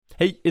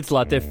Hey, it's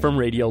Latif from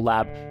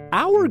Radiolab.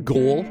 Our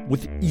goal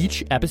with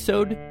each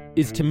episode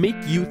is to make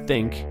you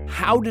think,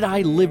 how did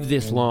I live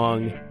this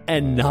long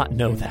and not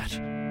know that?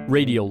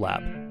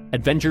 Radiolab,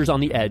 adventures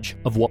on the edge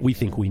of what we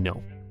think we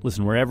know.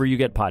 Listen wherever you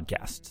get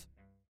podcasts.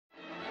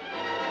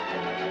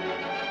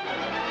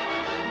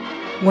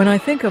 When I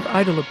think of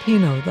Ida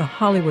Lupino, the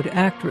Hollywood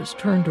actress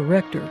turned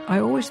director, I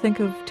always think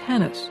of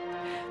tennis.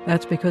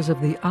 That's because of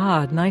the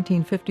odd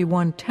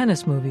 1951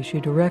 tennis movie she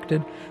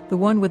directed, the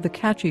one with the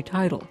catchy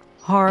title,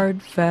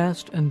 Hard,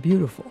 Fast, and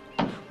Beautiful,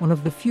 one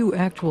of the few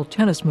actual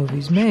tennis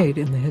movies made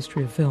in the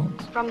history of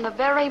films. From the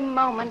very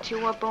moment you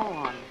were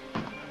born,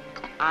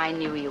 I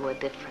knew you were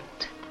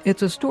different.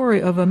 It's a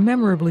story of a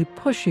memorably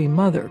pushy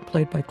mother,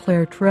 played by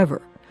Claire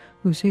Trevor,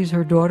 who sees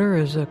her daughter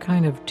as a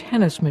kind of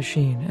tennis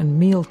machine and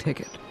meal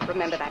ticket.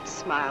 Remember that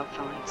smile,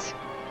 Florence.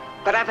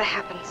 Whatever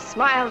happens,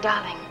 smile,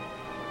 darling.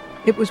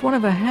 It was one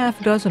of a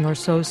half-dozen or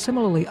so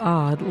similarly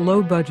odd,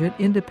 low-budget,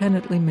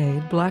 independently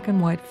made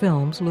black-and-white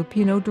films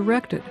Lupino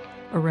directed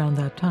around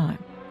that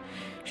time.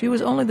 She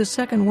was only the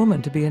second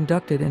woman to be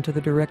inducted into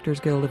the Directors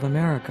Guild of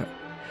America.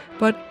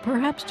 But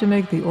perhaps to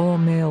make the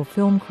all-male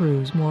film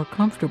crews more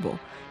comfortable,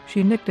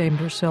 she nicknamed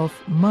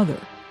herself Mother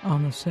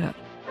on the set.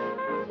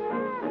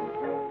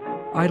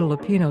 Ida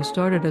Lupino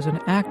started as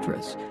an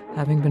actress,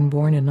 having been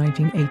born in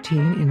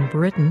 1918 in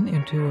Britain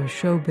into a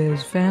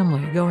showbiz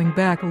family going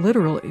back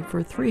literally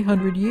for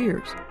 300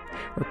 years.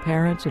 Her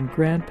parents and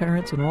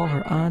grandparents and all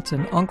her aunts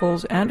and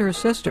uncles and her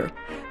sister,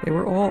 they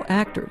were all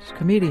actors,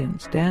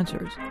 comedians,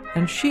 dancers,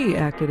 and she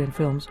acted in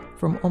films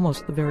from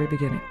almost the very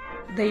beginning.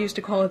 They used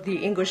to call it the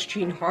English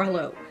Jean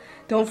Harlow.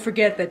 Don't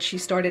forget that she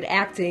started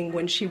acting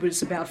when she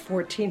was about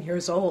 14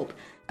 years old.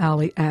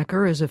 Ali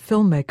Acker is a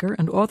filmmaker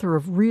and author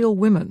of Real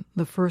Women,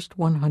 The First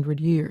 100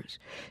 Years.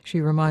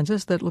 She reminds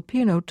us that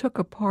Lupino took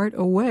a part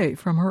away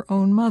from her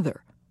own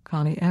mother,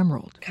 Connie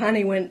Emerald.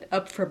 Connie went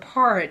up for a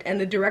part, and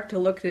the director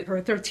looked at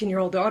her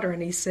 13-year-old daughter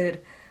and he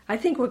said, I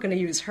think we're going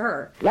to use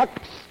her. Lux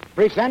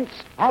presents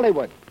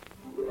Hollywood.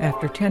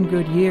 After 10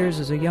 good years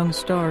as a young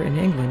star in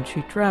England,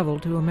 she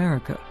traveled to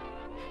America.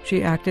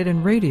 She acted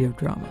in radio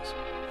dramas.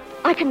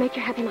 I can make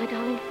you happy, my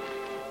darling.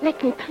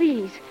 Let me,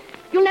 please.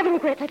 You'll never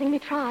regret letting me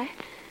try.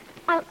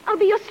 I'll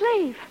be your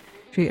slave.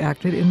 She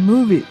acted in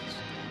movies.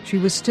 She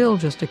was still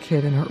just a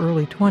kid in her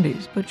early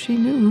 20s, but she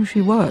knew who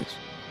she was.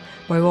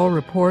 By all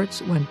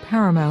reports, when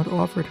Paramount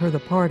offered her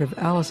the part of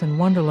Alice in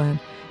Wonderland,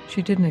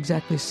 she didn't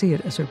exactly see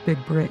it as her big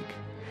break.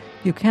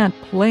 You can't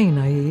play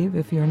naive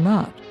if you're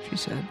not, she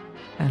said,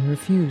 and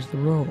refused the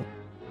role.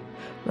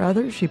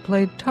 Rather, she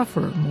played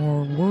tougher,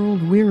 more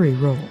world-weary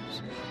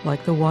roles,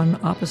 like the one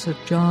opposite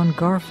John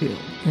Garfield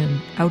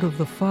in Out of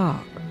the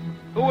Fog.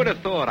 Who would have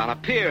thought on a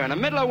pier in the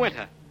middle of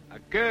winter, a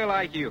girl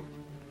like you?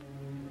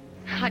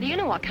 How do you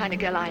know what kind of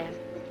girl I am?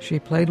 She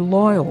played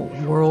loyal,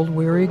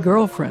 world-weary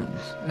girlfriends,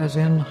 as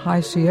in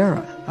High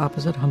Sierra,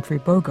 opposite Humphrey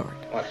Bogart.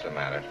 What's the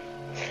matter?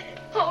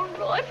 Oh,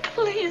 Roy,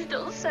 please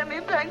don't send me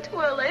back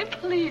to L.A.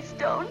 Please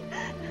don't.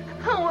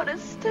 I want to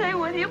stay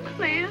with you.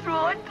 Please,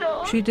 Roy,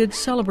 don't. She did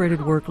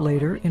celebrated work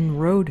later in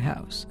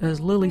Roadhouse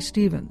as Lily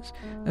Stevens,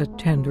 a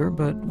tender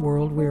but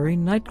world-weary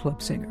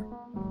nightclub singer,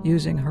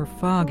 using her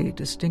foggy,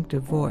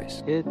 distinctive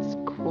voice. It's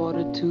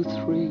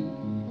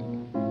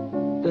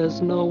 2:45.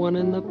 There's no one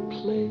in the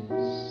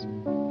place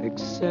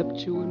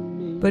except you and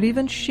me. But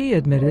even she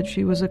admitted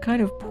she was a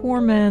kind of poor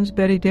man's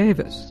Bette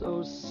Davis.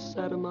 So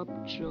set 'em up,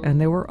 Joe.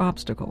 And there were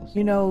obstacles.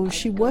 You know,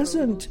 she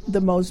wasn't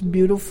the most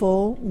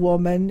beautiful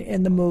woman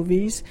in the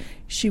movies.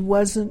 She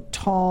wasn't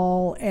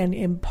tall and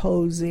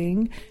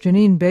imposing.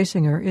 Janine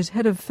Basinger is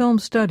head of film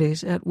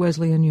studies at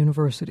Wesleyan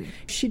University.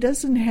 She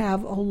doesn't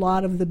have a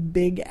lot of the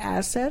big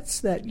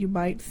assets that you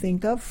might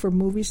think of for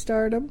movie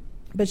stardom,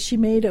 but she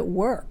made it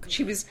work.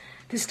 She was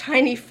this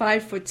tiny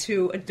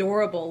 5'2",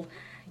 adorable,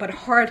 but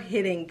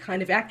hard-hitting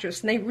kind of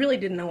actress, and they really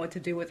didn't know what to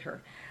do with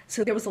her.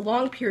 So there was a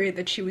long period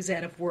that she was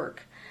out of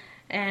work.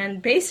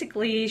 And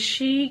basically,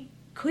 she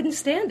couldn't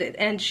stand it.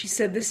 And she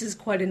said, this is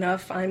quite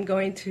enough. I'm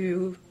going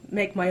to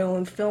make my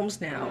own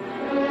films now.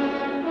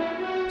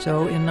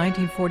 So in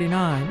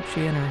 1949,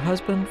 she and her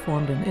husband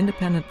formed an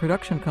independent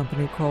production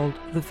company called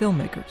The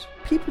Filmmakers.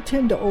 People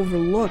tend to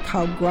overlook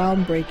how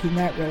groundbreaking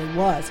that really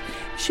was.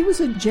 She was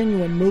a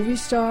genuine movie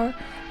star,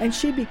 and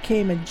she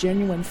became a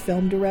genuine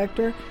film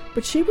director,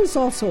 but she was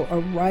also a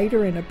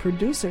writer and a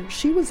producer.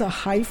 She was a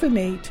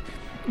hyphenate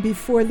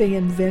before they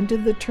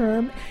invented the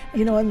term,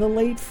 in the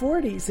late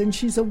 40s, and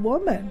she's a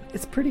woman.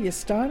 It's pretty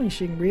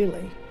astonishing,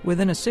 really.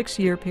 Within a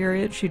 6-year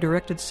period, she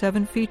directed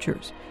 7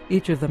 features,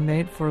 each of them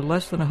made for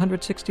less than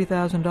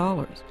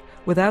 $160,000,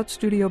 without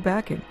studio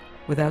backing,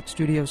 without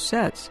studio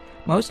sets,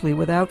 mostly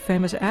without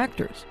famous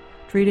actors,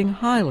 treating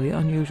highly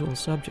unusual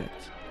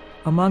subjects.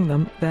 Among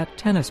them, that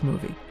tennis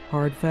movie,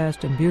 Hard,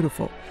 Fast, and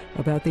Beautiful,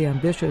 about the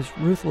ambitious,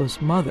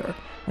 ruthless mother,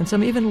 and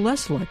some even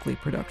less likely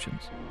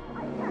productions.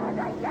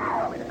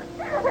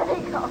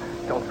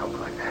 Don't talk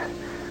like that.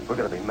 We're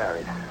going to be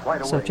married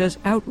right away. Such as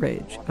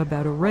Outrage,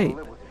 about a rape,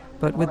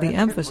 but with the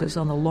emphasis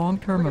on the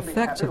long-term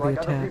effects of the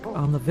attack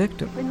on the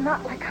victim. We're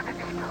not like other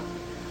people.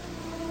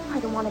 I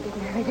don't want to get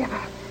married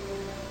ever.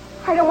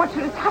 I don't want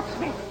you to touch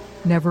me.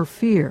 Never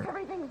Fear,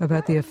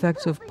 about the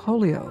effects of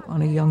polio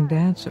on a young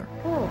dancer.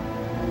 Pull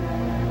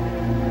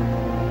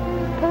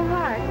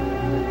hard.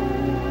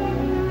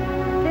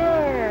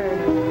 There.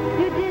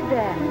 You did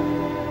that.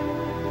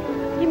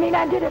 You mean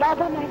I did it all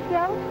by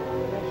myself?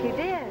 Yes, you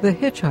did. The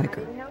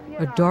Hitchhiker,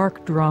 a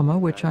dark drama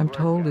which I'm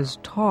told is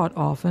taught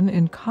often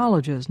in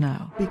colleges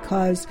now.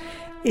 Because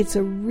it's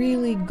a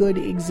really good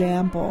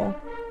example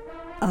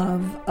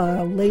of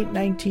a late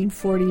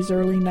 1940s,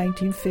 early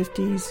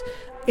 1950s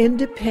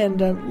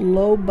independent,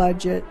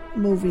 low-budget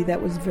movie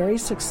that was very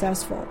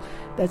successful,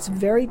 that's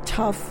very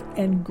tough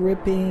and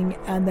gripping,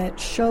 and that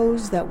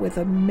shows that with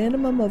a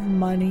minimum of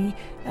money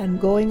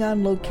and going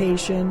on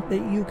location,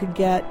 that you could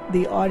get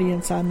the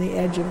audience on the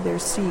edge of their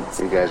seats.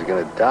 You guys are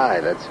going to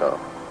die, that's all.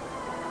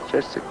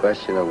 Just a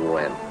question of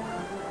when.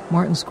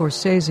 Martin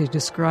Scorsese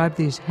described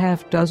these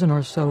half-dozen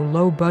or so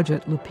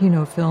low-budget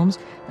Lupino films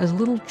as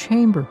little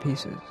chamber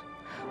pieces.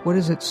 What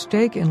is at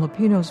stake in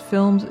Lupino's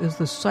films is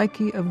the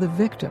psyche of the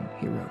victim,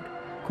 he wrote,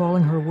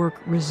 calling her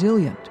work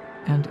resilient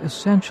and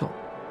essential.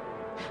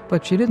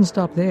 But she didn't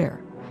stop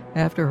there.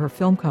 After her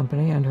film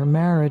company and her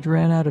marriage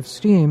ran out of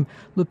steam,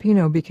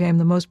 Lupino became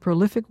the most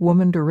prolific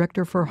woman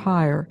director for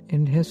hire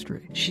in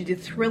history. She did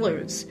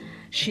thrillers.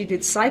 She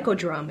did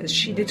psychodramas.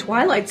 She did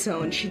Twilight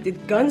Zone. She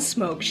did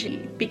Gunsmoke. She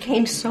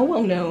became so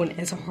well known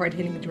as a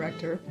hard-hitting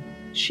director.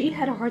 She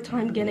had a hard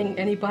time getting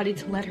anybody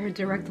to let her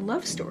direct a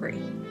love story.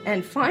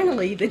 And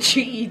finally, the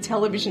GE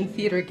Television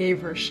Theater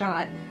gave her a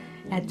shot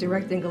at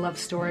directing a love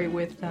story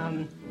with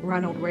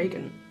Ronald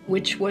Reagan,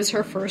 which was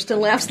her first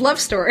and last love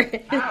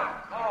story. The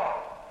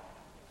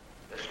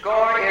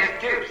score is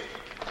deuce.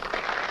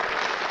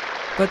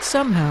 But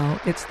somehow,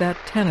 it's that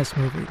tennis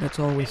movie that's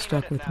always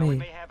stuck with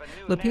me.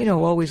 Lupino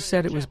always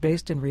said it was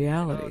based in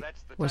reality.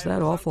 Was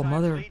that awful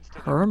mother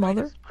her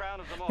mother?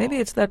 Maybe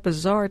it's that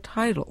bizarre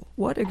title.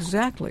 What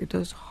exactly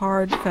does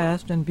Hard,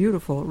 Fast, and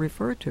Beautiful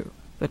refer to?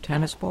 The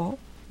tennis ball?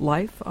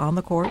 Life on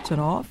the courts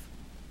and off?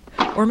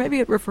 Or maybe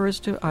it refers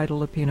to Ida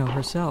Lupino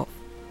herself.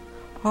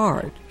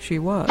 Hard, she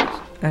was,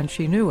 and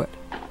she knew it.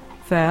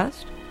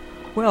 Fast?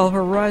 Well,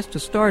 her rise to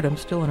stardom,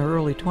 still in her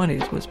early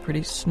 20s, was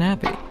pretty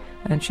snappy,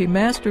 and she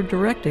mastered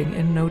directing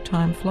in no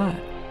time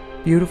flat.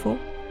 Beautiful?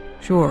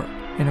 Sure,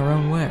 in her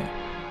own way.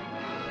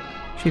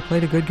 She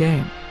played a good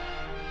game.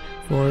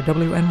 For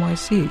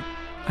WNYC,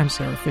 I'm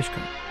Sarah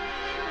Fishko.